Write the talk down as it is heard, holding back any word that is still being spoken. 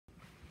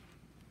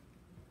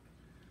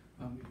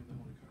Give you the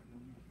holy card.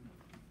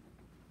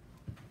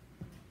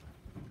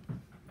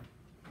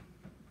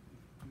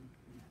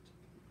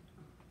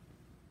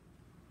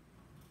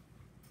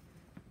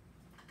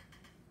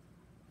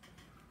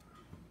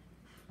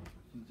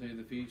 Today,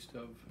 the feast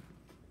of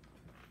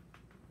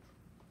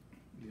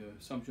the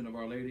Assumption of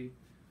Our Lady,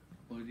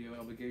 Holy Day of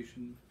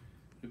Obligation,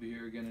 to be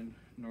here again in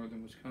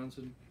northern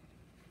Wisconsin.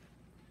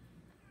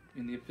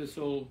 In the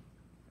epistle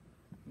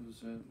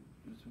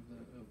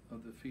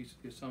of the Feast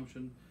of the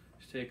Assumption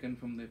is taken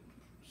from the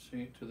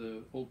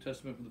Old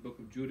Testament from the book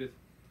of Judith,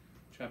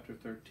 chapter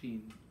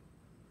 13.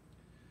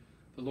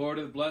 The Lord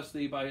hath blessed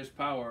thee by his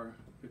power,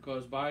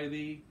 because by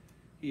thee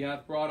he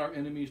hath brought our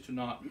enemies to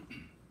naught.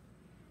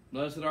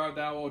 Blessed art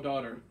thou, O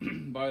daughter,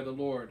 by the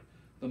Lord,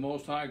 the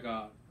Most High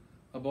God,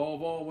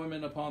 above all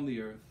women upon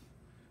the earth.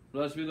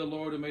 Blessed be the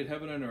Lord who made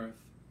heaven and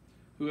earth,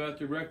 who hath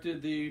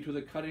directed thee to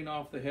the cutting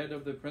off the head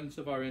of the prince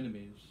of our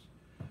enemies.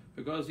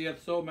 Because he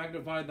hath so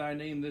magnified thy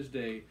name this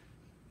day,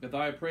 that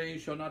thy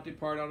praise shall not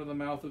depart out of the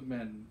mouth of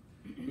men,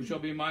 who shall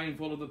be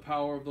mindful of the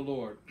power of the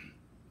Lord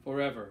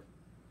forever.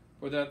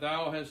 For that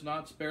thou hast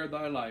not spared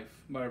thy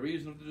life by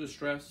reason of the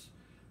distress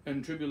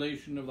and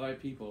tribulation of thy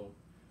people,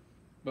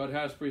 but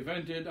hast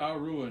prevented our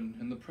ruin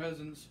in the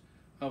presence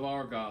of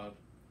our God.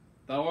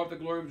 Thou art the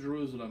glory of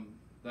Jerusalem,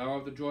 thou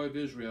art the joy of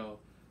Israel,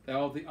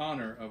 thou art the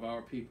honor of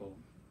our people.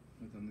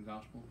 Within the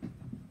Gospel.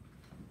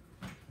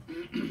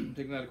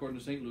 Taking that according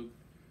to St. Luke,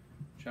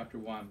 chapter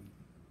 1.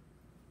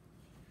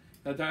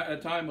 At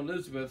that time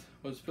Elizabeth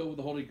was filled with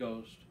the Holy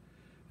Ghost,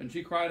 and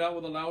she cried out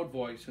with a loud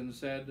voice, and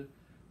said,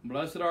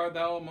 Blessed art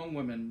thou among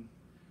women,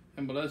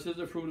 and blessed is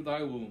the fruit of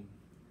thy womb.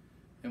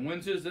 And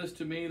whence is this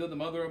to me, that the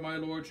mother of my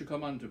Lord should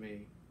come unto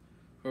me?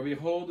 For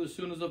behold, as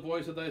soon as the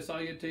voice of thy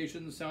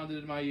salutation sounded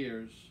in my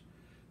ears,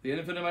 the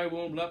infant in my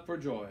womb leapt for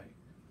joy.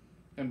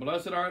 And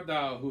blessed art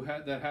thou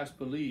that hast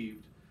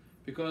believed,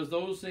 because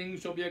those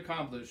things shall be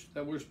accomplished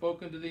that were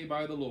spoken to thee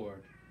by the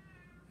Lord.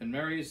 And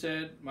Mary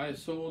said, My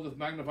soul doth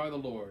magnify the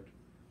Lord,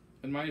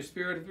 and my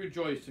spirit hath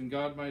rejoiced in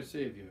God my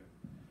Saviour,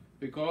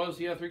 because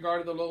he hath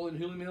regarded the low and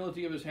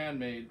humility of his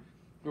handmaid.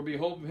 For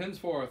behold, from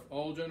henceforth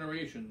all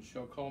generations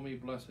shall call me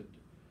blessed.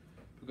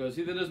 Because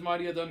he that is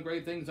mighty hath done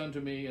great things unto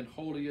me, and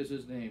holy is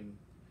his name.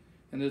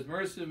 And his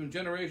mercy from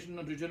generation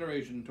unto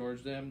generation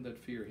towards them that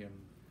fear him.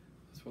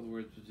 That's for the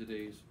words of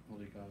today's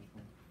Holy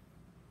Gospel.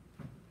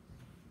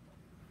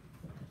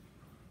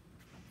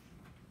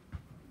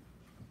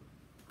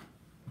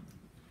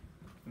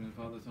 And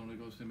Father, Son, Holy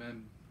Ghost,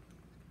 amen.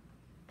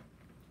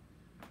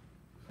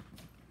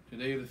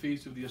 Today is the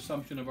feast of the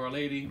Assumption of Our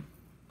Lady.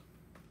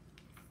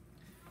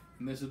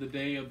 And this is the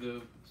day of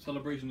the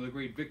celebration of the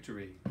great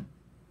victory.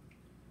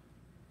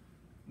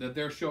 That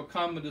there shall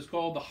come, it is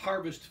called the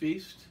Harvest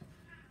Feast,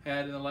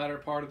 had in the latter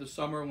part of the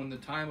summer when the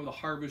time of the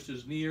harvest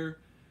is near,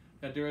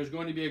 that there is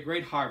going to be a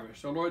great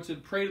harvest. Our Lord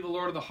said, pray to the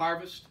Lord of the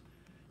harvest,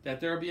 that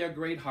there be a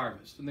great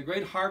harvest. And the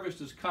great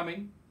harvest is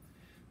coming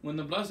when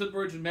the Blessed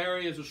Virgin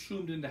Mary is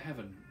assumed into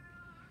heaven.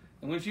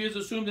 And when she is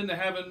assumed into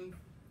heaven,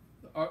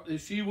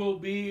 she will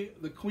be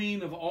the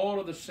queen of all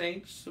of the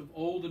saints of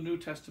Old and New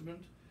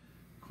Testament,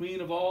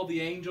 queen of all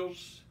the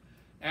angels,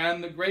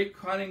 and the great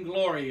crowning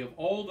glory of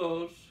all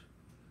those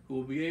who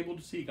will be able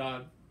to see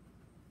God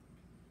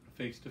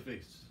face to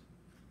face.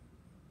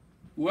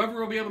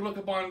 Whoever will be able to look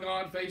upon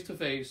God face to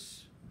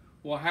face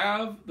will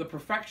have the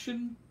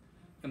perfection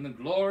and the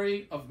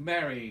glory of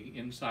Mary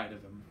inside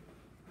of him.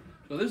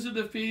 So this is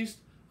the feast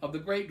of the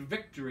great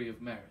victory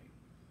of Mary.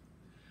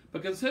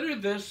 But consider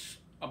this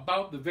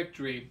about the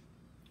victory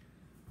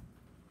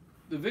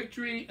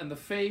and the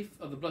faith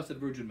of the Blessed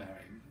Virgin Mary.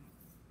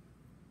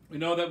 We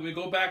know that when we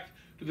go back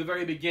to the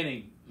very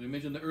beginning, as we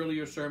mentioned in the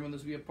earlier sermon,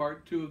 this will be a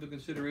part 2 of the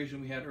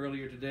consideration we had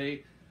earlier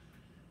today,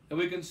 and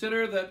we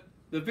consider that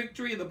the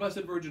victory of the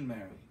Blessed Virgin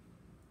Mary.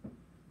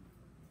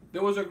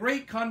 There was a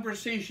great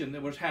conversation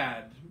that was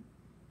had,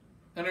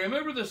 and I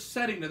remember the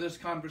setting of this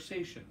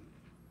conversation.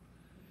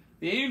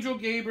 The angel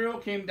Gabriel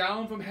came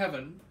down from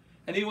heaven,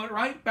 and he went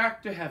right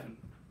back to heaven.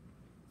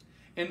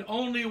 And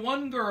only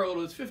one girl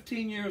was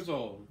 15 years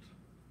old.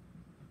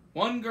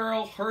 One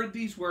girl heard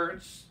these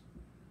words.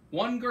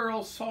 One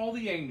girl saw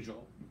the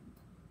angel.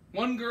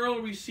 One girl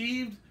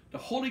received the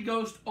Holy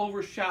Ghost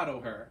overshadow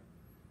her.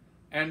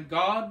 And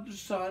God the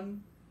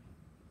Son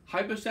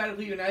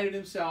hypostatically united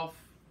himself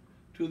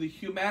to the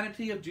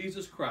humanity of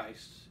Jesus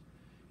Christ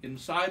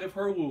inside of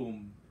her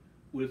womb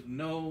with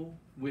no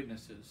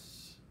witnesses.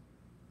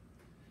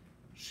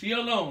 She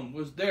alone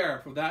was there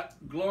for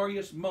that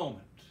glorious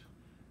moment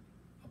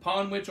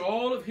upon which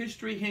all of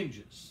history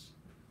hinges.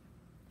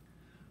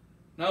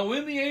 Now,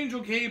 when the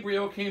angel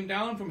Gabriel came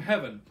down from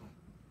heaven,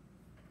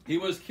 he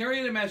was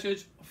carrying a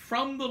message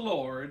from the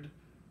Lord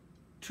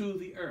to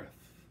the earth.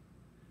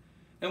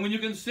 And when you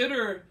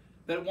consider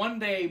that one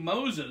day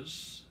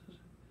Moses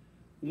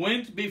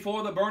went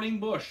before the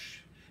burning bush,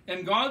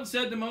 and God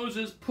said to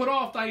Moses, put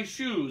off thy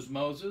shoes,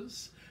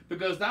 Moses,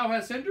 because thou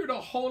hast entered a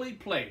holy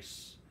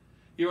place.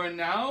 You are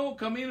now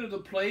coming into the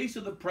place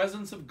of the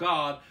presence of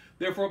God.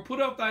 Therefore put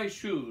off thy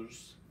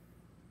shoes.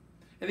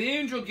 And the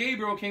angel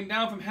Gabriel came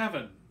down from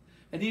heaven.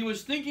 And he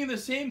was thinking the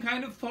same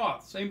kind of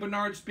thoughts. St.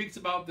 Bernard speaks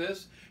about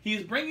this.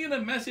 He's bringing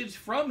a message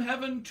from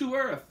heaven to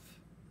earth.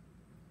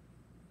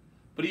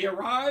 But he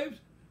arrived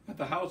at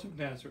the house of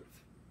Nazareth.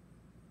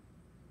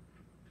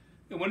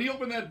 And when he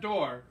opened that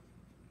door,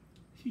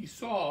 he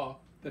saw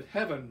that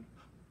heaven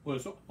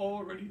was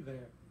already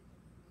there.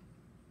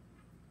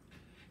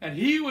 And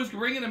he was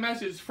bringing a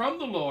message from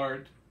the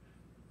Lord.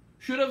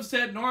 Should have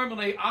said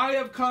normally, I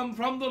have come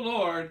from the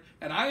Lord,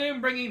 and I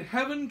am bringing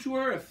heaven to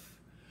earth.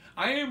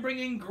 I am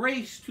bringing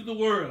grace to the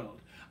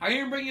world. I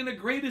am bringing the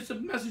greatest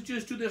of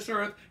messages to this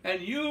earth,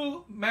 and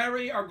you,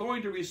 Mary, are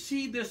going to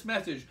receive this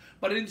message.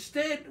 But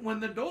instead, when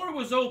the door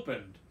was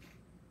opened,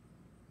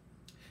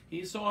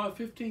 he saw a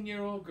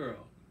 15-year-old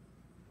girl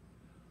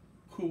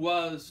who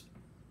was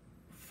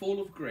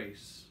full of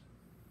grace,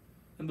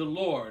 and the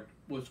Lord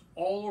was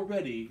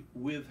already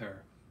with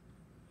her.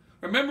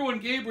 Remember when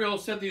Gabriel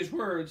said these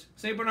words,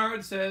 St.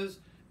 Bernard says,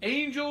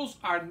 angels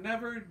are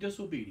never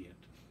disobedient.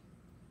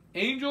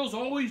 Angels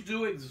always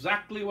do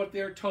exactly what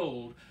they're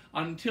told,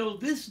 until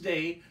this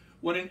day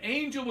when an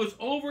angel was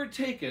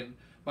overtaken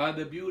by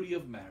the beauty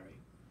of Mary.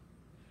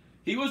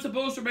 He was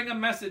supposed to bring a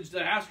message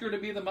to ask her to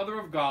be the mother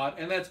of God,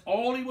 and that's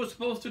all he was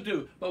supposed to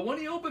do. But when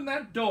he opened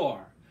that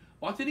door,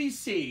 what did he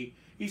see?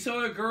 He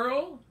saw a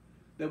girl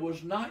that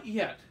was not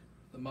yet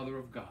the mother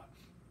of God.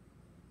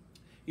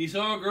 He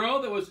saw a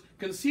girl that was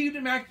conceived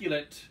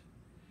immaculate,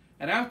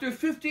 and after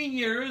 15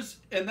 years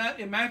in that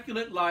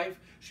immaculate life,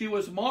 she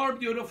was more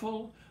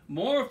beautiful,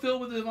 more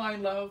filled with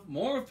divine love,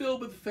 more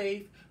filled with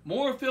faith,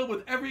 more filled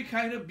with every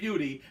kind of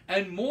beauty,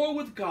 and more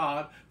with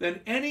God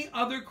than any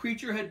other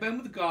creature had been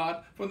with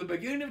God from the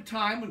beginning of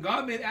time when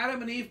God made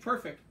Adam and Eve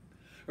perfect.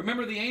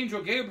 Remember, the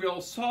angel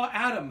Gabriel saw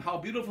Adam, how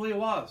beautiful he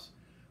was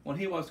when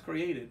he was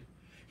created.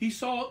 He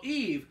saw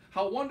Eve,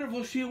 how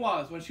wonderful she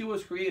was when she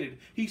was created.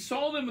 He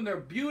saw them in their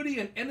beauty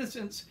and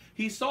innocence.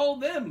 He saw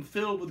them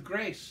filled with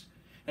grace.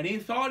 And he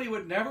thought he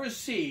would never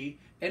see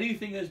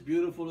anything as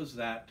beautiful as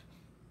that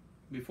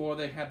before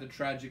they had the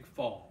tragic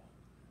fall.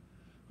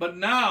 But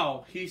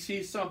now he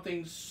sees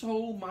something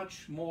so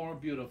much more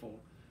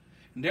beautiful.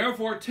 And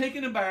therefore,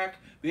 taken aback,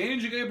 the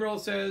angel Gabriel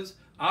says,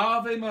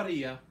 Ave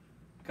Maria,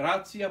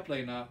 gratia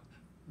plena,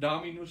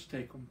 Dominus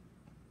tecum.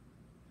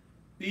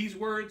 These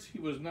words he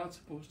was not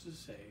supposed to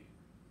say.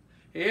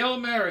 Hail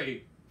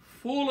Mary,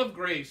 full of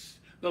grace,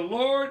 the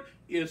Lord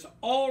is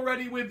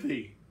already with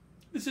thee.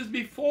 This is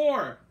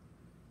before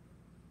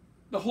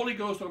the Holy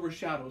Ghost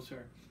overshadows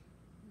her.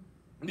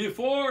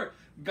 Before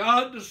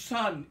God the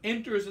Son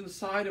enters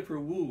inside of her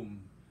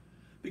womb,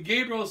 the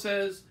Gabriel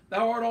says,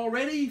 thou art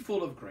already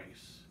full of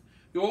grace.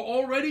 You are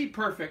already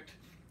perfect.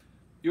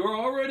 You are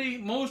already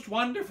most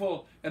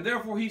wonderful. And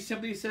therefore he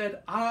simply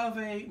said,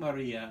 Ave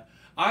Maria.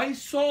 I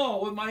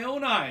saw with my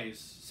own eyes,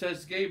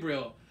 says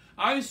Gabriel.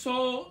 I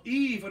saw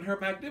Eve in her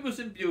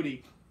magnificent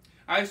beauty.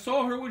 I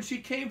saw her when she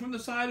came from the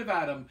side of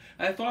Adam.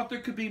 And I thought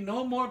there could be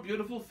no more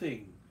beautiful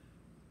thing.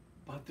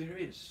 But there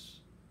is.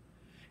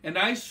 And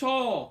I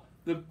saw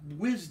the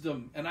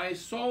wisdom, and I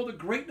saw the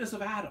greatness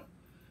of Adam.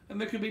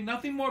 And there could be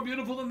nothing more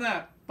beautiful than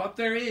that, but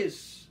there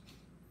is.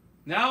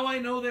 Now I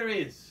know there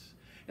is.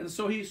 And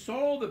so he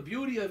saw the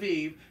beauty of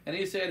Eve, and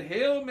he said,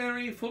 Hail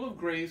Mary, full of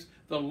grace,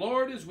 the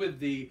Lord is with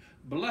thee.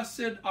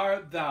 Blessed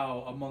art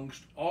thou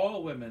amongst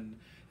all women.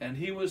 And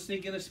he was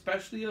thinking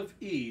especially of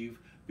Eve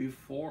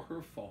before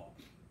her fall.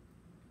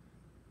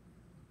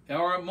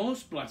 Our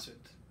most blessed.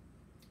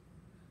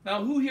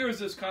 Now, who hears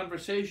this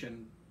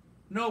conversation?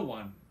 No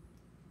one.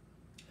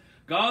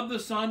 God the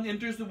Son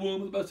enters the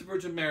womb of the Blessed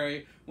Virgin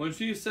Mary when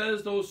she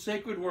says those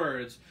sacred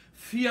words,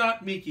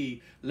 Fiat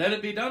mihi, let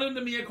it be done unto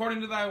me according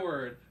to thy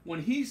word.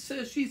 When she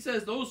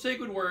says those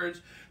sacred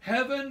words,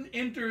 heaven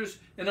enters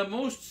in a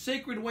most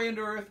sacred way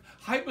into earth.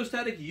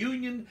 Hypostatic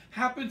union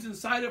happens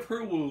inside of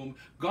her womb.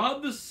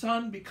 God the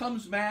Son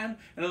becomes man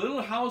in a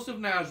little house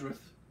of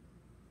Nazareth.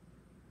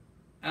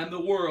 And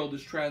the world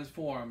is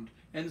transformed.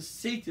 And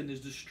Satan is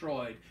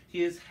destroyed.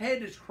 His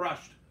head is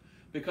crushed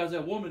because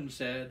a woman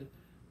said,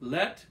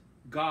 let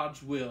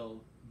God's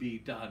will be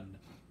done.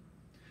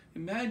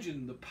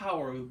 Imagine the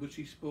power with which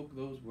he spoke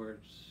those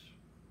words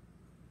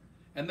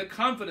and the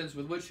confidence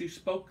with which she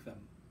spoke them.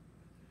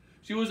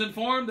 She was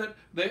informed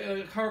that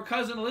her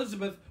cousin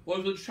Elizabeth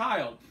was with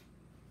child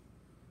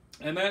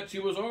and that she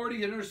was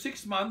already in her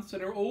 6 months in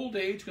her old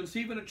age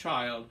conceiving a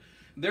child.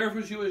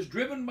 Therefore she was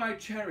driven by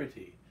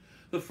charity,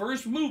 the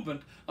first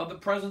movement of the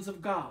presence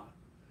of God.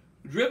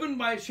 Driven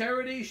by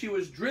charity, she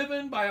was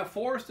driven by a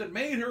force that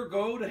made her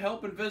go to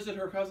help and visit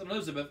her cousin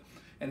Elizabeth.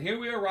 And here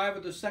we arrive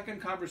at the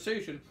second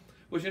conversation,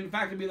 which in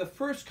fact would be the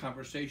first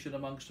conversation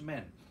amongst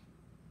men.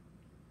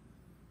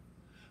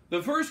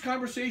 The first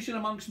conversation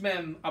amongst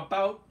men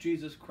about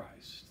Jesus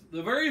Christ.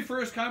 The very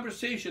first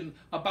conversation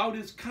about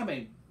his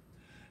coming.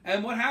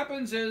 And what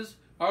happens is,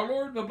 our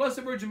Lord, the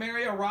Blessed Virgin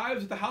Mary,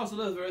 arrives at the house of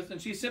Elizabeth,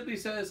 and she simply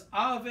says,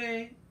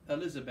 Ave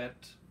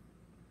Elizabeth.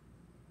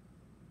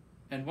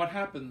 And what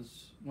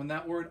happens when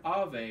that word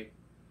Ave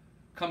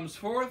comes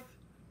forth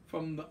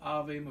from the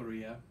Ave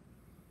Maria?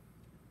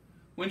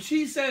 When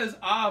she says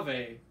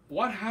Ave,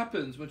 what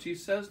happens when she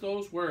says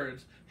those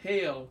words,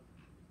 "Hail"?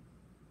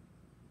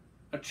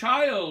 A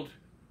child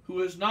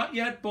who is not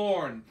yet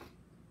born,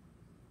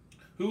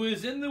 who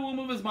is in the womb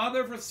of his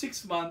mother for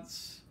 6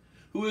 months,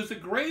 who is the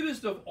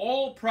greatest of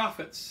all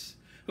prophets,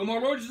 whom our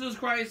Lord Jesus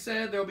Christ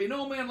said, there will be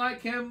no man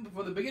like him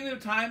from the beginning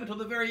of time until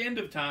the very end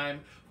of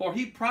time, for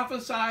he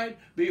prophesied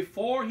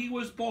before he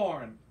was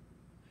born.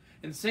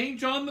 And St.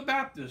 John the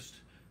Baptist,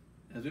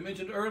 as we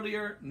mentioned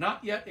earlier,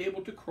 not yet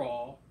able to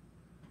crawl,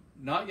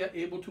 not yet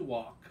able to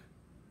walk,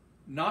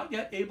 not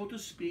yet able to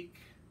speak,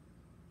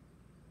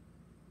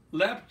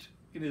 leapt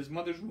in his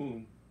mother's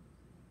womb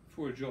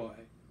for joy.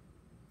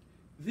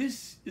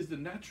 This is the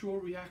natural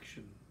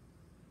reaction.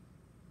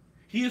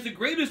 He is the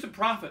greatest of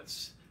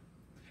prophets.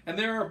 And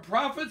there are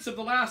prophets of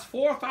the last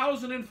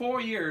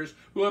 4,004 years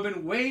who have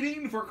been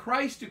waiting for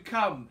Christ to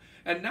come.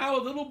 And now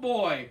a little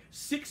boy,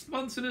 6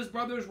 months in his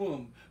mother's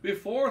womb,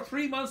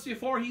 3 months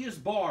before he is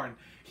born,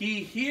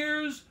 he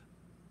hears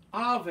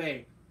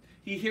Ave.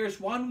 He hears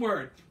one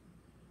word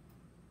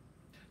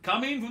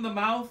coming from the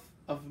mouth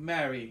of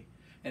Mary.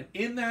 And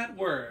in that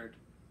word,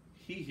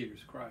 he hears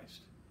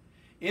Christ.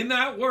 In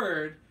that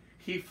word,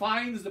 he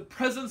finds the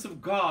presence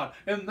of God,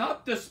 and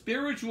not the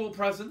spiritual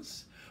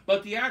presence,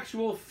 but the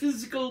actual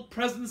physical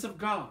presence of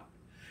God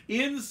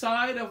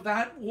inside of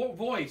that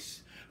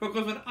voice.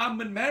 Because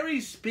when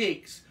Mary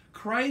speaks,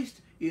 Christ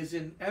is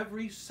in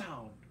every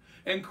sound,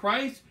 and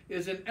Christ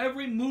is in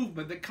every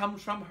movement that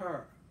comes from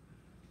her.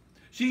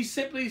 She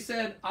simply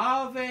said,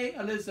 Ave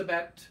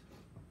Elizabeth.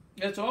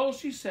 That's all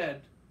she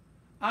said.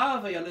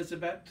 Ave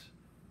Elizabeth.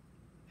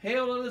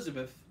 Hail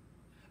Elizabeth.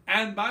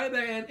 And by the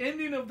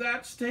ending of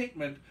that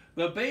statement,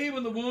 the babe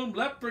in the womb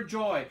leapt for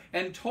joy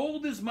and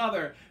told his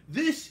mother,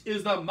 this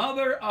is the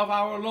mother of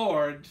our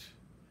Lord.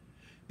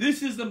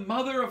 This is the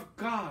mother of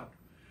God.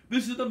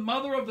 This is the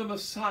mother of the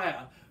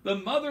Messiah, the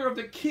mother of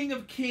the King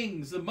of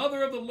Kings, the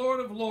mother of the Lord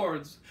of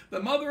Lords,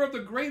 the mother of the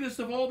greatest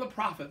of all the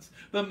prophets,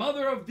 the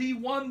mother of the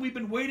one we've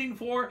been waiting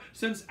for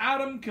since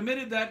Adam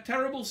committed that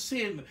terrible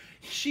sin.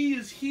 She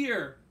is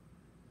here.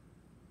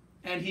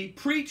 And he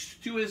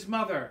preached to his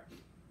mother.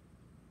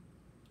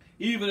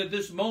 Even at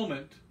this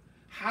moment,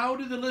 how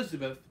did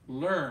Elizabeth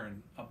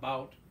learn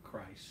about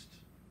Christ?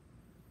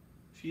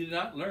 She did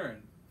not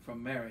learn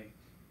from Mary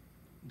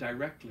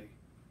directly.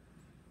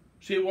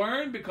 She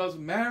learned because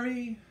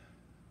Mary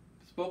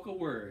spoke a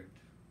word.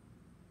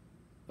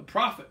 The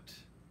prophet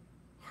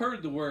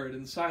heard the word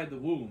inside the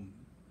womb.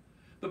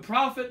 The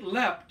prophet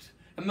leapt,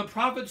 and the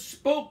prophet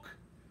spoke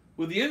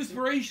with the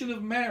inspiration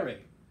of Mary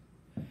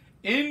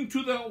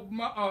into the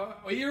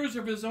ears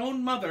of his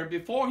own mother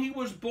before he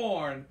was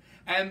born,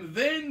 and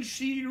then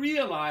she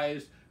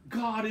realized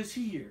God is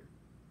here.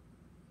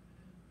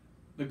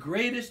 The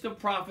greatest of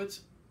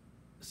prophets,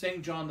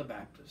 St. John the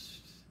Baptist.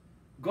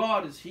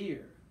 God is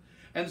here.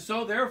 And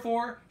so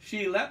therefore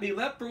he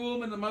leapt for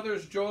womb in the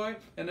mother's joy,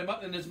 and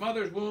in his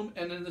mother's womb,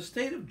 and in the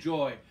state of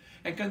joy.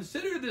 And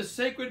consider this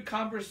sacred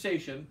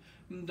conversation.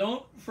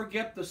 Don't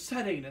forget the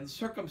setting and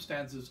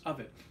circumstances of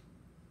it.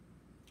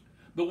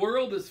 The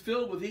world is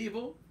filled with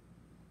evil.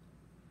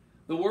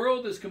 The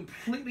world is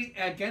completely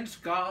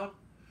against God.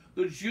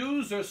 The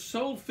Jews are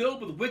so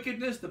filled with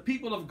wickedness, the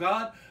people of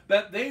God,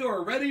 that they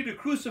are ready to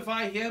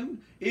crucify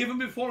him even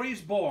before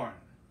he's born.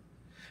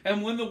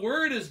 And when the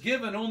word is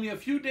given only a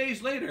few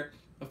days later,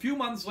 a few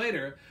months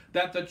later,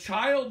 that the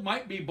child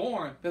might be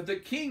born, that the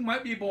king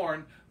might be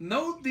born,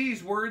 note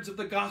these words of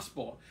the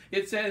gospel.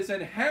 It says,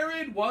 and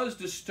Herod was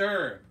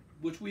disturbed,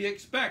 which we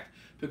expect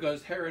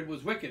because Herod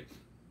was wicked,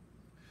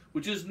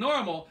 which is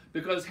normal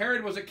because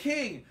Herod was a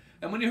king.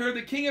 And when he heard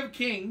the King of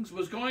Kings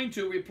was going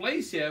to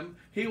replace him,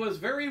 he was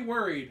very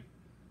worried.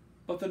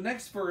 But the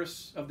next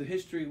verse of the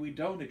history we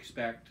don't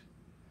expect,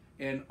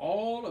 and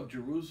all of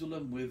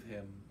Jerusalem with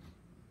him.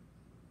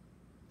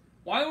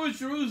 Why was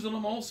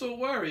Jerusalem also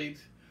worried?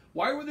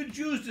 Why were the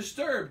Jews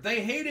disturbed? They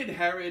hated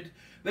Herod.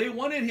 They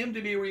wanted him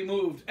to be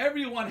removed.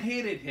 Everyone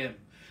hated him.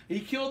 He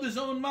killed his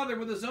own mother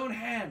with his own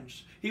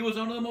hands. He was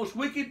one of the most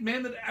wicked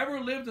men that ever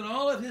lived in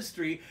all of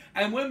history.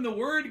 And when the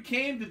word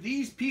came to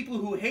these people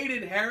who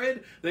hated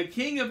Herod, the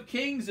King of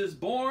Kings is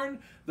born,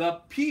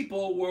 the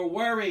people were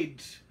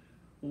worried.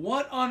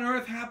 What on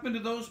earth happened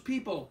to those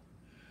people?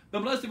 The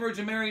Blessed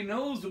Virgin Mary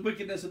knows the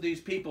wickedness of these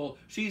people.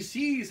 She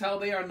sees how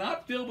they are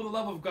not filled with the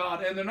love of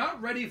God, and they're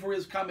not ready for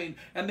his coming,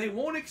 and they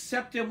won't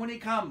accept him when he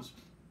comes.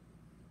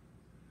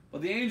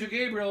 But the angel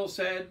Gabriel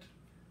said,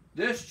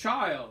 this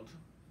child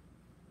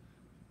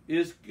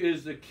is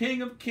the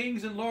King of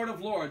Kings and Lord of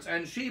Lords,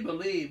 and she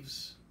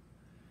believes.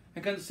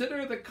 And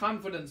consider the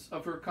confidence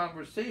of her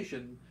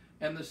conversation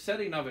and the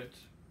setting of it.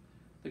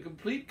 The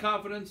complete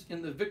confidence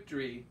in the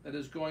victory that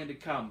is going to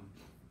come.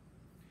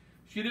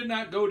 She did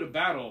not go to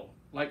battle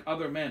like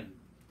other men.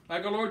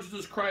 Like our Lord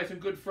Jesus Christ on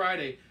Good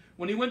Friday.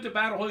 When he went to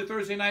battle Holy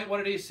Thursday night, what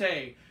did he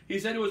say? He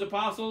said to his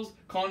apostles,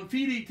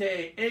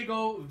 confidite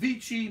ego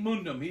vici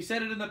mundum. He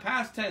said it in the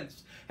past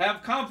tense.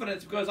 Have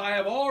confidence because I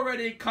have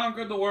already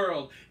conquered the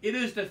world. It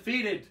is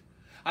defeated.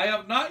 I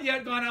have not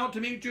yet gone out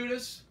to meet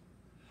Judas.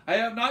 I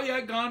have not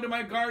yet gone to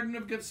my garden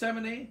of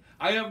Gethsemane.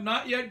 I have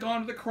not yet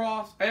gone to the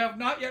cross. I have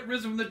not yet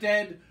risen from the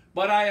dead,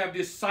 but I have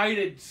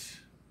decided.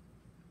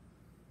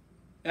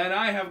 And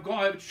I have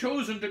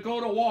chosen to go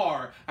to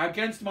war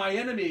against my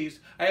enemies.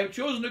 I have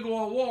chosen to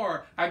go to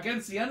war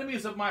against the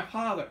enemies of my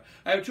Father.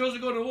 I have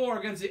chosen to go to war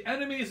against the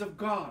enemies of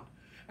God.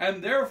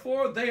 And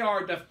therefore they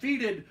are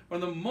defeated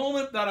from the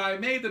moment that I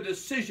made the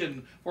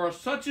decision, for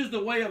such is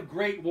the way of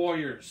great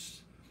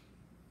warriors.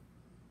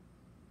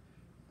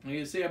 And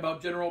you see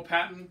about General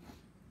Patton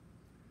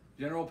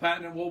in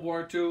World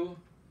War II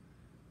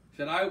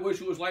said, I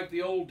wish it was like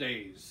the old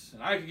days,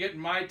 and I could get in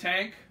my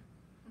tank,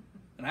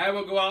 and I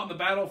would go out in the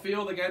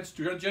battlefield against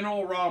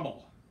General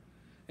Rommel.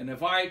 And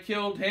if I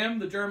killed him,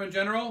 the German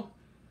general,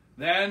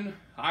 then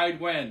I'd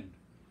win.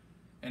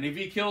 And if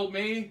he killed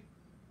me,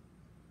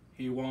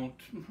 he won't.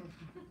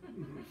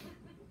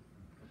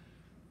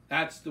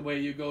 That's the way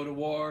you go to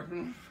war.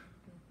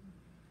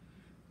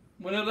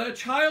 When the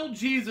child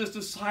Jesus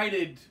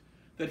decided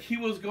that he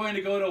was going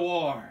to go to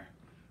war,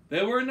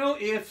 there were no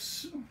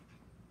ifs.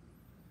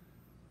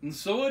 And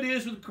so it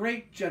is with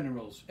great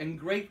generals and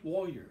great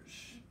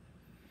warriors.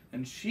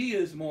 And she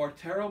is more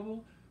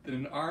terrible than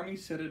an army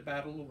set at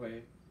battle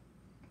away.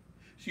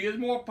 She is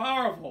more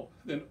powerful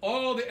than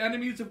all the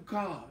enemies of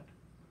God.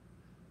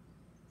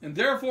 And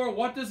therefore,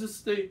 what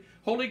does the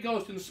Holy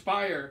Ghost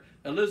inspire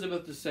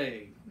Elizabeth to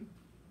say?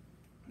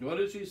 What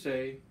does she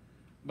say?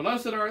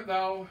 Blessed art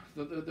thou,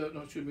 how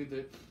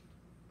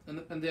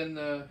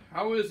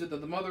is it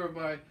that the mother of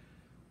my,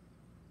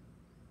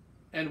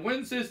 and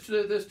whence is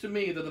this to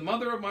me, that the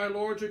mother of my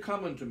Lord should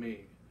come unto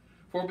me?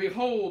 For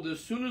behold, as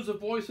soon as the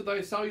voice of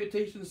thy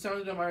salutation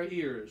sounded in my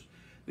ears,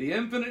 the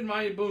infant in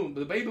my womb,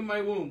 the babe in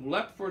my womb,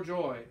 leapt for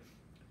joy.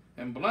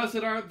 And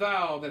blessed art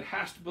thou that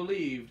hast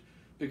believed,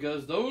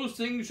 because those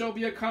things shall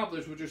be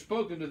accomplished which are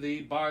spoken to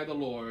thee by the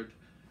Lord.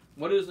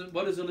 What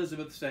does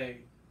Elizabeth say?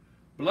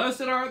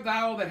 Blessed art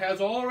thou that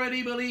hast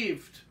already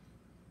believed,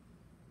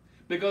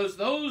 because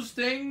those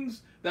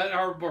things that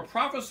were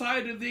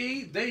prophesied to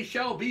thee, they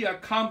shall be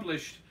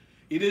accomplished.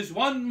 It is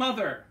one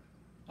mother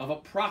of a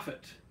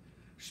prophet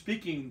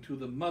speaking to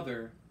the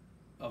mother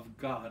of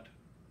God.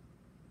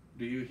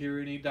 Do you hear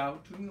any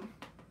doubt?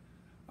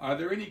 Are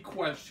there any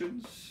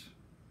questions?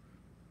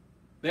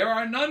 There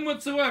are none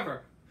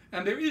whatsoever,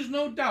 and there is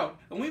no doubt.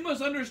 And we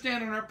must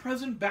understand in our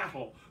present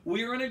battle,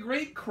 we are in a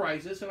great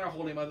crisis in our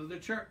Holy Mother, the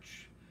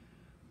Church.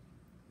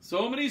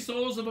 So many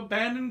souls have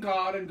abandoned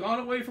God and gone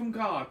away from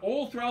God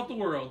all throughout the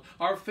world.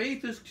 Our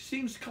faith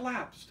seems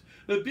collapsed.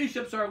 The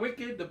bishops are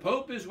wicked, the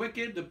Pope is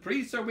wicked, the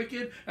priests are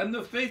wicked, and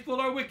the faithful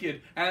are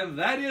wicked. And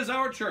that is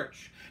our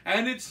church.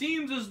 And it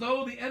seems as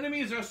though the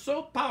enemies are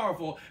so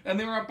powerful and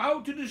they are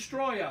about to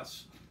destroy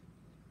us.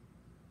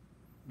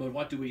 But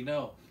what do we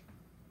know?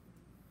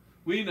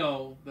 We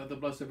know that the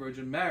Blessed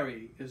Virgin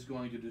Mary is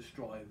going to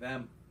destroy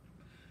them.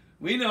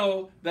 We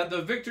know that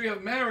the victory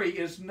of Mary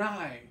is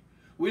nigh.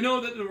 We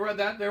know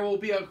that there will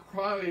be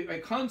a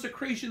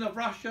consecration of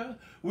Russia.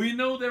 We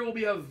know there will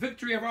be a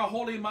victory of our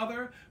Holy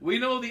Mother. We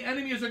know the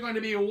enemies are going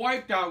to be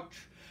wiped out.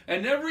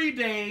 And every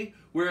day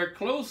we're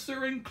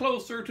closer and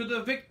closer to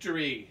the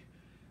victory.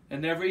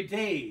 And every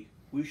day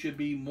we should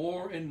be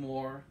more and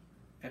more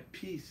at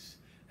peace.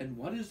 And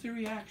what is the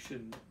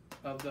reaction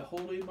of the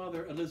Holy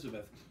Mother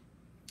Elizabeth?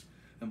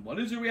 And what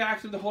is the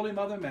reaction of the Holy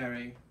Mother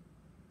Mary?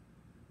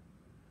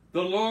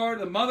 The Lord,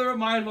 the mother of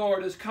my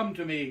Lord, has come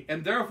to me,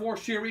 and therefore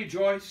she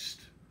rejoiced.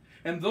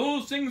 And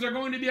those things are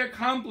going to be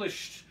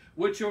accomplished,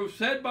 which are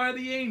said by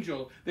the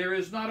angel. There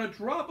is not a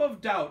drop of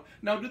doubt.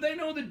 Now, do they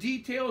know the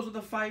details of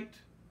the fight?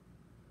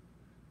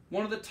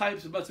 One of the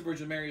types of Blessed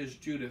Virgin Mary is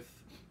Judith.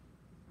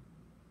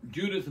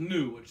 Judith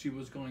knew what she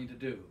was going to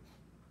do.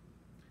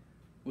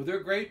 With her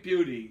great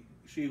beauty,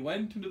 she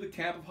went into the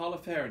camp of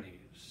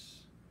Holofernes,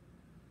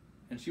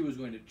 and she was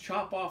going to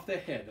chop off the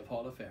head of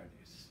Holofernes.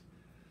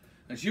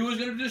 And she was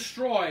going to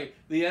destroy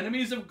the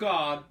enemies of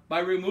God by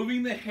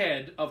removing the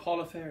head of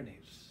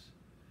Holofernes.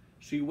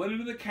 She went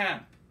into the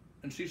camp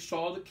and she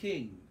saw the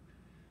king.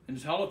 And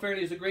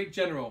Holofernes is a great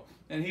general.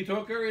 And he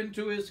took her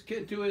into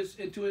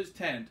his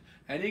tent.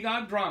 And he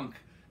got drunk.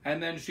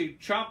 And then she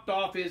chopped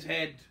off his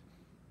head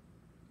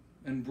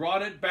and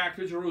brought it back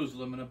to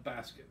Jerusalem in a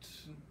basket.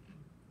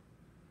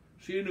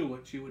 She knew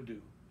what she would do.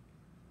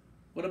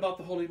 What about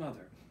the Holy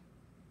Mother?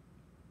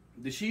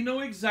 Did she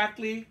know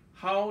exactly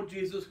how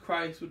Jesus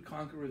Christ would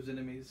conquer his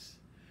enemies?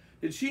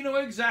 Did she know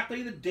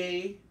exactly the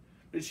day?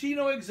 Did she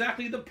know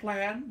exactly the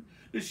plan?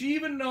 Did she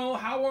even know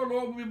how our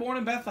Lord would be born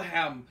in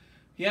Bethlehem?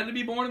 He had to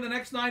be born in the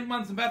next 9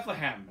 months in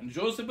Bethlehem. And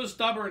Joseph was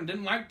stubborn,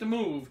 didn't like to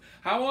move.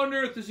 How on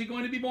earth is he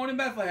going to be born in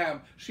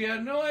Bethlehem? She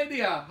had no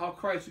idea how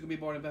Christ was going to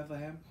be born in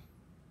Bethlehem.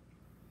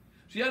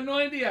 She had no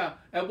idea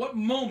at what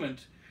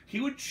moment he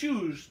would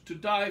choose to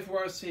die for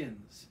our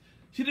sins.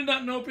 She did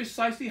not know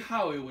precisely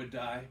how he would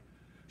die.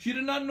 She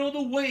did not know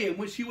the way in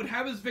which he would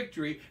have his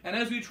victory. And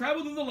as we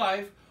travel through the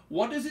life,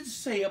 what does it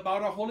say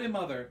about our Holy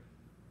Mother?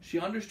 She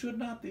understood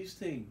not these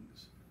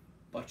things,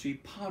 but she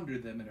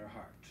pondered them in her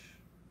heart.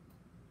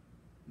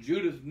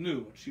 Judith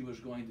knew what she was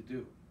going to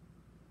do.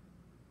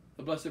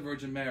 the Blessed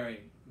Virgin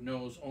Mary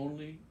knows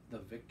only the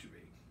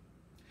victory.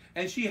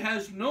 And she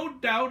has no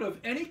doubt of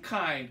any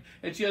kind,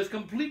 and she has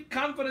complete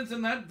confidence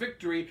in that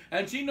victory,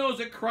 and she knows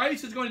that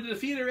Christ is going to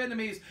defeat her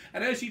enemies.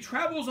 And as she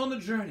travels on the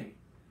journey,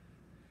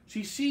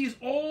 she sees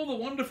all the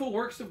wonderful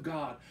works of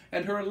God,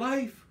 and her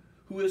life,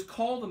 who is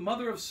called the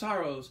Mother of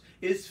Sorrows,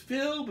 is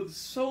filled with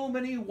so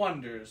many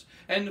wonders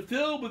and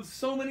filled with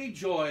so many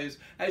joys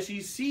as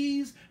she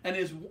sees and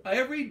is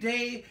every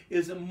day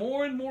is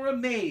more and more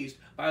amazed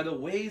by the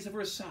ways of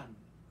her Son.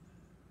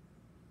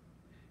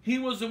 He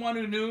was the one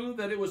who knew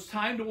that it was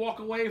time to walk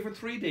away for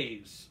 3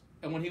 days,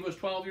 and when he was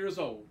 12 years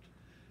old.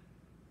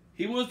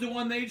 He was the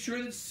one that made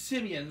sure that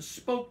Simeon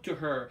spoke to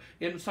her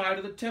inside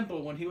of the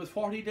temple when he was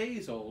 40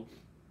 days old.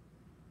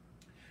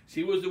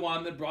 She was the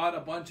one that brought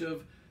a bunch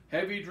of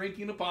heavy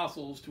drinking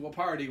apostles to a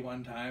party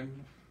one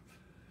time,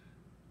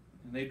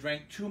 and they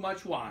drank too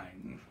much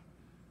wine,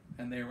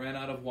 and they ran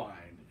out of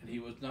wine, and he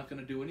was not going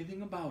to do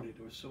anything about it,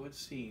 or so it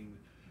seemed,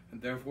 and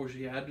therefore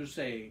she had to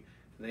say,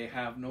 they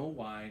have no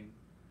wine.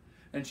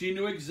 And she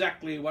knew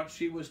exactly what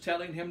she was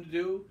telling him to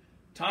do.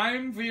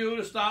 Time for you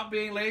to stop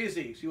being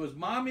lazy. She was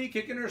mommy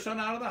kicking her son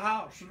out of the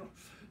house.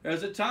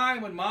 There's a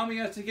time when mommy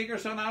has to kick her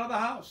son out of the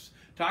house.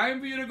 Time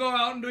for you to go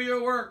out and do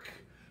your work.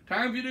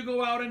 Time for you to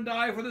go out and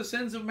die for the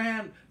sins of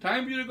man.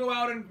 Time for you to go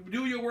out and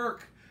do your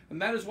work. And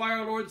that is why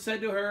our Lord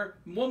said to her,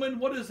 Woman,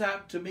 what is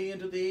that to me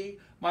and to thee?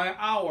 My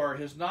hour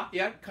has not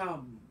yet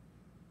come.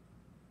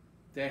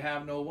 They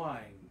have no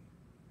wine.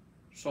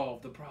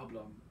 Solve the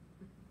problem.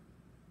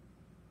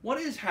 What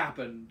has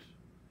happened?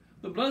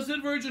 The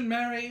Blessed Virgin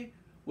Mary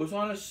was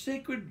on a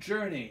sacred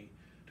journey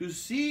to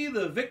see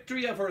the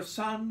victory of her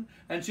Son,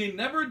 and she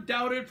never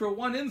doubted for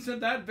one instant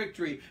that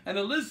victory. And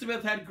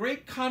Elizabeth had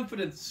great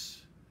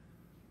confidence,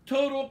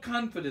 total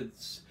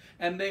confidence,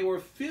 and they were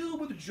filled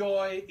with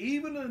joy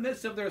even in the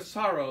midst of their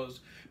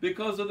sorrows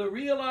because of the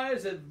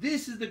realize that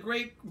this is the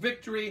great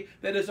victory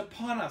that is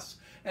upon us.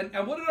 And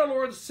what did our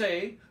Lord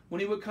say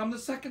when he would come the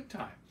second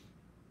time?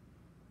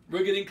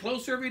 We're getting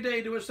closer every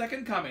day to his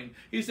second coming.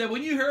 He said,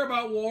 when you hear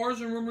about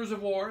wars and rumors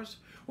of wars,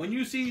 when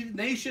you see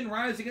nation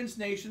rise against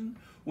nation,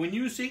 when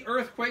you see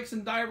earthquakes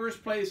in diverse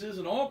places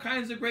and all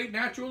kinds of great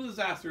natural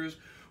disasters,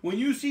 when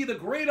you see the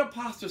great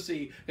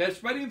apostasy that's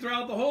spreading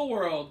throughout the whole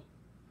world,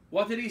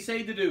 what did he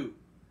say to do?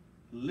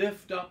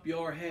 Lift up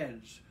your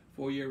heads,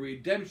 for your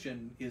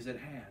redemption is at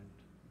hand.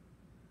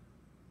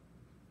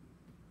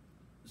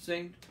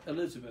 Saint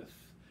Elizabeth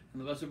and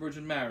the Blessed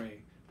Virgin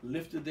Mary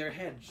lifted their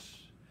heads,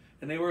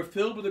 and they were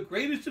filled with the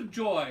greatest of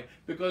joy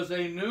because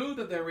they knew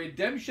that their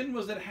redemption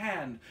was at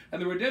hand,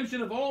 and the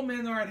redemption of all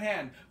men are at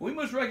hand. We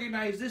must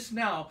recognize this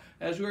now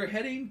as we are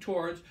heading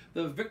towards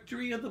the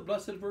victory of the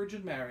Blessed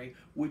Virgin Mary,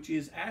 which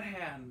is at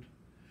hand.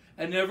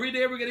 And every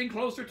day we're getting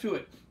closer to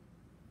it.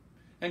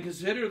 And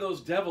consider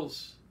those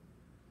devils.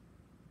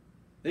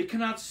 They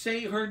cannot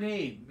say her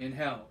name in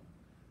hell.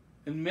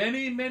 And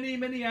many, many,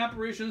 many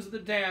apparitions of the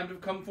damned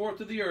have come forth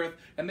to the earth,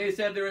 and they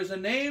said there is a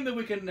name that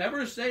we can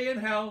never say in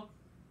hell,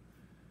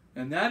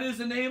 and that is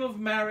the name of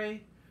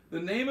Mary, the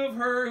name of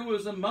her who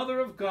is the mother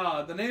of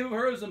God, the name of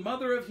her is the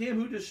mother of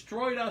him who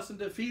destroyed us and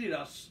defeated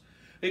us.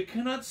 They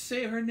cannot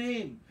say her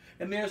name,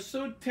 and they are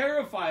so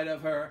terrified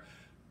of her,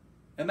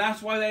 and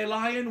that's why they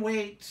lie in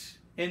wait,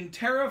 in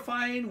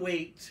terrifying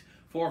wait,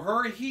 for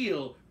her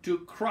heel to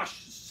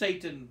crush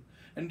Satan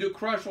and to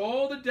crush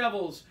all the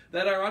devils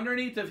that are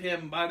underneath of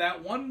him by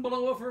that one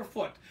blow of her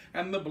foot.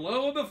 And the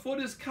blow of the foot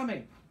is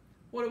coming.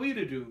 What are we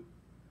to do?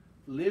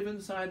 Live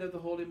inside of the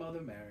Holy Mother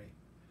Mary.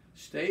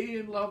 Stay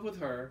in love with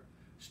her.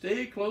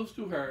 Stay close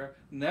to her.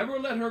 Never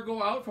let her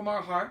go out from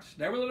our hearts.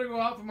 Never let her go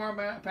out from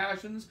our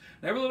passions.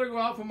 Never let her go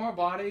out from our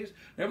bodies.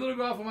 Never let her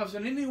go out from us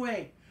in any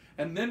way.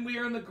 And then we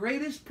are in the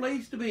greatest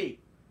place to be.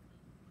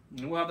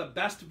 And we'll have the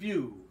best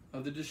view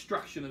of the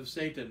destruction of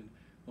Satan.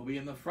 We'll be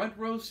in the front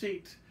row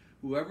seat.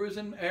 Whoever is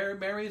in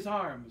Mary's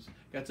arms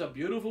gets a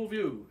beautiful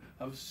view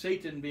of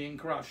Satan being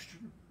crushed.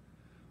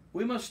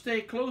 We must stay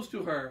close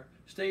to her,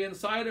 stay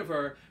inside of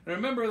her. And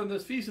remember, on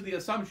this Feast of the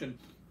Assumption,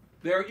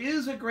 there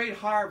is a great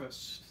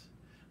harvest.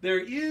 There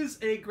is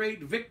a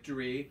great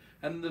victory,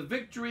 and the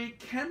victory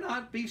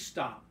cannot be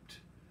stopped.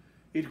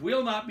 It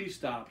will not be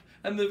stopped.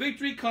 And the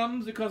victory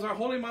comes because our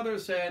Holy Mother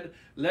said,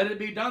 "Let it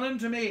be done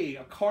unto me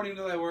according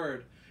to thy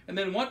word." And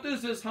then what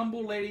does this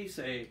humble lady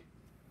say?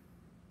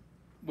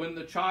 When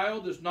the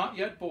child is not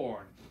yet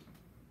born,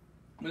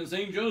 when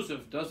St.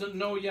 Joseph doesn't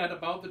know yet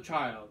about the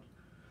child,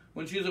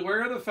 when she's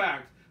aware of the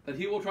fact that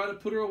he will try to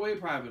put her away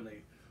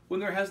privately, when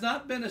there has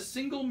not been a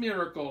single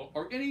miracle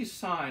or any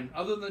sign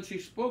other than she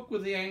spoke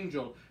with the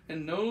angel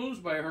and knows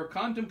by her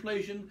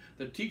contemplation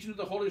the teaching of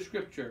the Holy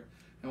Scripture.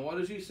 And what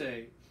does he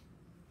say?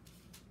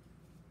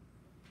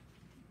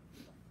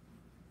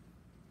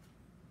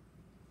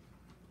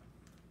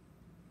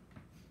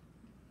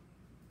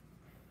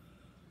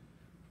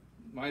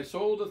 My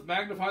soul doth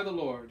magnify the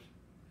Lord,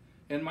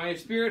 and my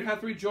spirit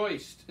hath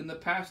rejoiced in the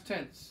past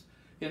tense,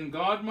 in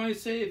God my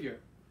Saviour,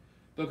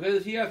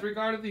 because he hath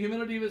regarded the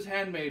humility of his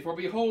handmaid. For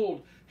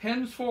behold,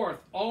 henceforth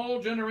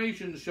all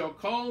generations shall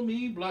call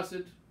me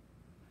blessed.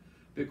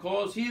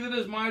 because he that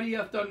is mighty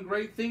hath done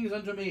great things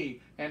unto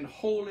me, and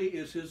holy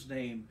is his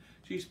name.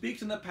 She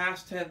speaks in the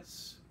past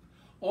tense.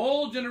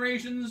 All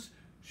generations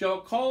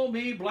shall call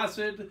me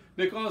blessed,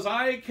 because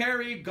I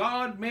carry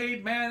God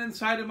made man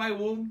inside of my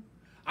womb.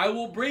 I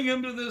will bring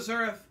him to this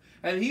earth,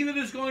 and he that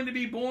is going to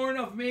be born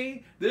of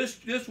me,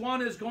 this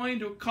one is going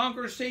to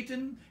conquer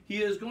Satan.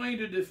 He is going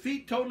to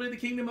defeat totally the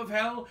kingdom of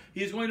hell.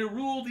 He is going to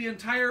rule the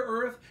entire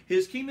earth.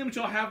 His kingdom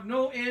shall have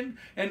no end,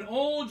 and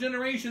all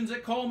generations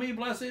that call me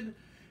blessed,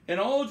 and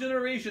all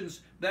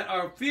generations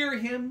that fear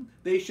him,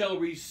 they shall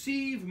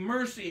receive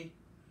mercy.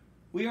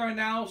 We are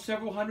now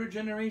several hundred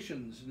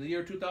generations in the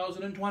year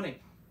 2020.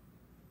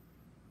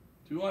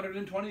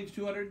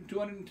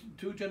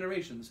 202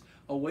 generations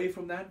away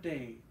from that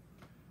day.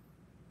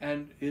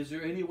 And is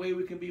there any way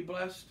we can be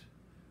blessed?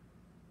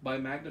 By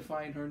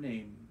magnifying her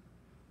name.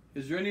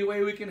 Is there any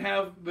way we can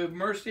have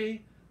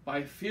mercy?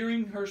 By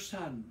fearing her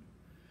Son.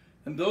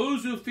 And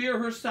those who fear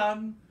her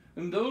Son,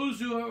 and those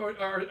who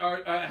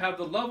have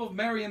the love of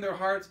Mary in their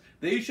hearts,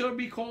 they shall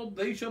be called,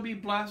 they shall be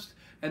blessed,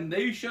 and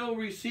they shall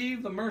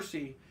receive the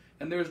mercy.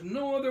 And there's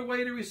no other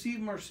way to receive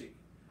mercy.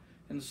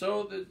 And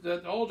so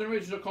that all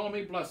generations shall call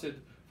me blessed,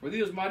 for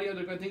thee is mighty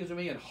unto great things to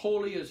me, and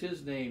holy is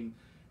his name.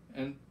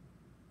 And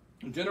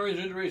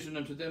generation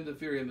unto them that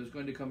fear him is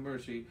going to come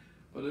mercy.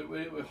 But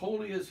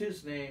holy is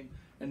his name.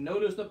 And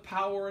notice the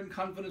power and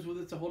confidence with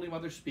which the Holy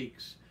Mother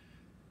speaks.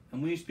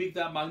 And we speak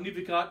that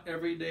Magnificat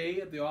every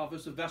day at the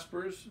office of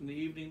Vespers, in the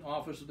evening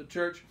office of the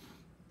church.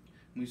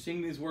 And we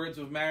sing these words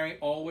of Mary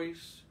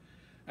always,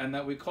 and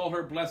that we call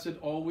her blessed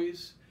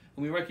always.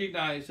 And we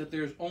recognize that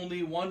there's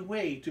only one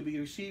way to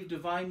receive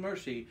divine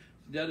mercy.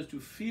 That is to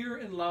fear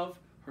and love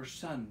her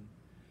Son.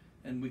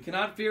 And we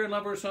cannot fear and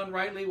love her Son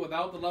rightly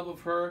without the love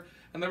of her,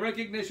 and the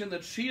recognition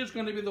that she is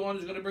going to be the one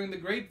who's going to bring the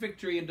great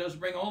victory, and does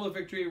bring all the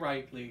victory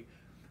rightly.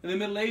 In the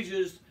Middle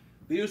Ages,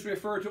 they used to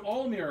refer to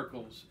all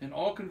miracles and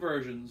all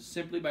conversions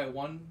simply by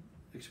one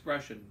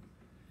expression.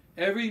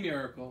 Every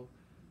miracle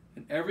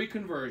and every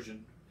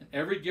conversion and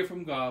every gift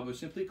from God was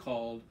simply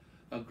called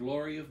a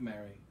glory of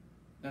Mary.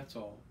 That's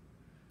all.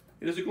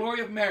 It is a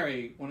glory of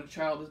Mary when a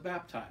child is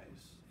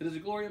baptized. It is a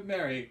glory of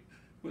Mary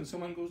when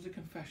someone goes to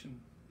confession.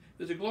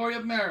 It is a glory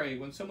of Mary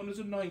when someone is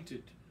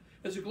anointed.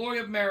 It is a glory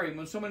of Mary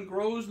when someone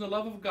grows in the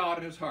love of God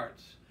in his heart.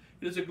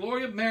 It is a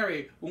glory of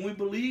Mary when we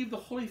believe the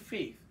holy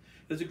faith.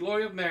 It is a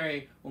glory of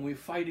Mary when we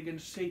fight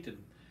against Satan.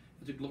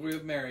 It is a glory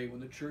of Mary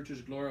when the church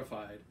is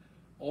glorified.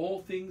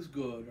 All things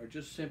good are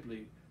just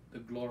simply the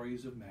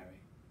glories of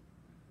Mary.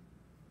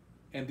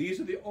 And these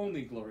are the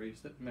only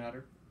glories that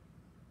matter.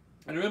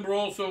 And remember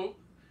also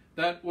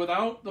that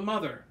without the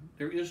mother,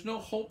 there is no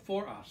hope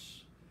for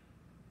us.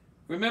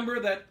 Remember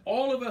that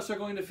all of us are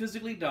going to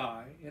physically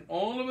die, and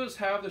all of us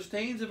have the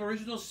stains of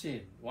original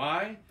sin.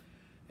 Why?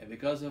 And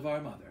because of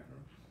our mother.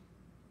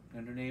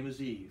 And her name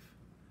is Eve.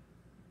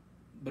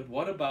 But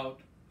what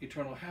about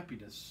eternal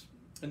happiness?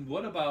 And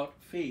what about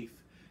faith?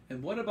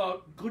 And what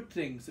about good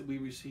things that we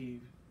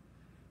receive?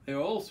 They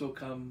also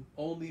come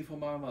only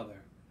from our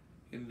mother,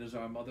 and it is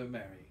our mother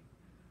Mary.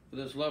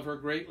 Let us love her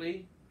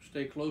greatly,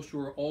 stay close to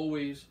her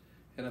always,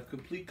 and have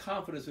complete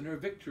confidence in her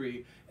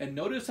victory. And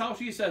notice how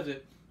she says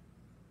it.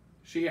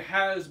 She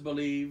has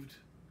believed,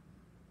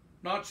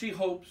 not she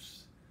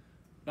hopes,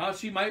 not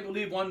she might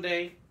believe one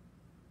day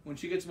when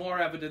she gets more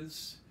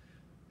evidence.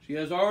 She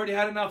has already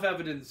had enough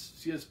evidence.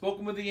 She has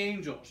spoken with the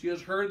angel. She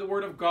has heard the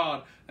word of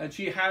God, and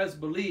she has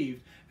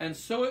believed. And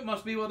so it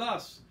must be with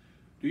us.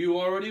 Do you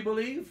already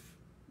believe?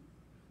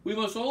 We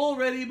must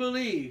already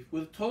believe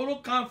with total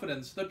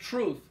confidence the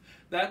truth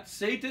that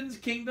Satan's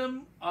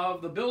kingdom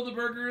of the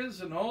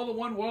Bilderbergers and all the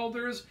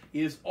one-worlders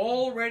is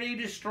already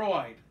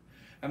destroyed.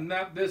 And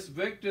that this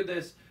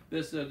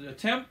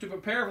attempt to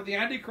prepare for the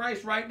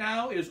Antichrist right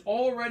now is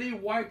already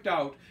wiped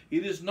out.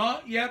 It is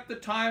not yet the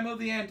time of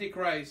the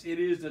Antichrist. It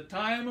is the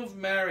time of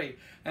Mary.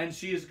 And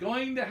she is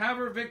going to have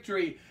her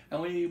victory.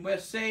 And we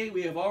must say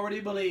we have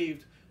already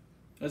believed.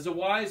 As the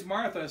wise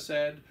Martha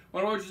said,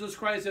 when Lord Jesus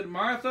Christ said,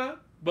 Martha,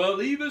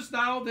 believest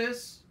thou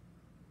this?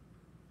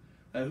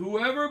 That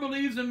whoever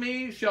believes in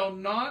me shall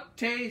not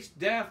taste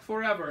death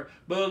forever.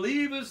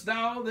 Believest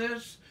thou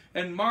this?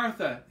 And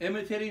Martha,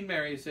 imitating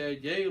Mary,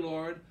 said, Yea,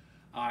 Lord,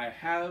 I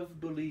have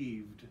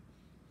believed.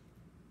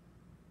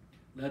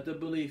 Let the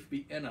belief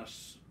be in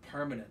us,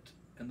 permanent,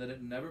 and let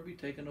it never be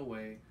taken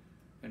away.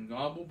 And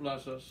God will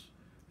bless us,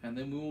 and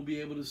then we will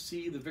be able to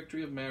see the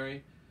victory of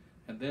Mary,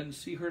 and then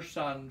see her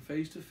Son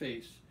face to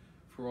face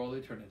for all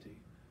eternity.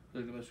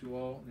 God bless you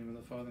all. In the name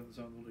of the Father, and the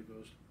Son, and the Holy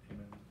Ghost.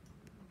 Amen.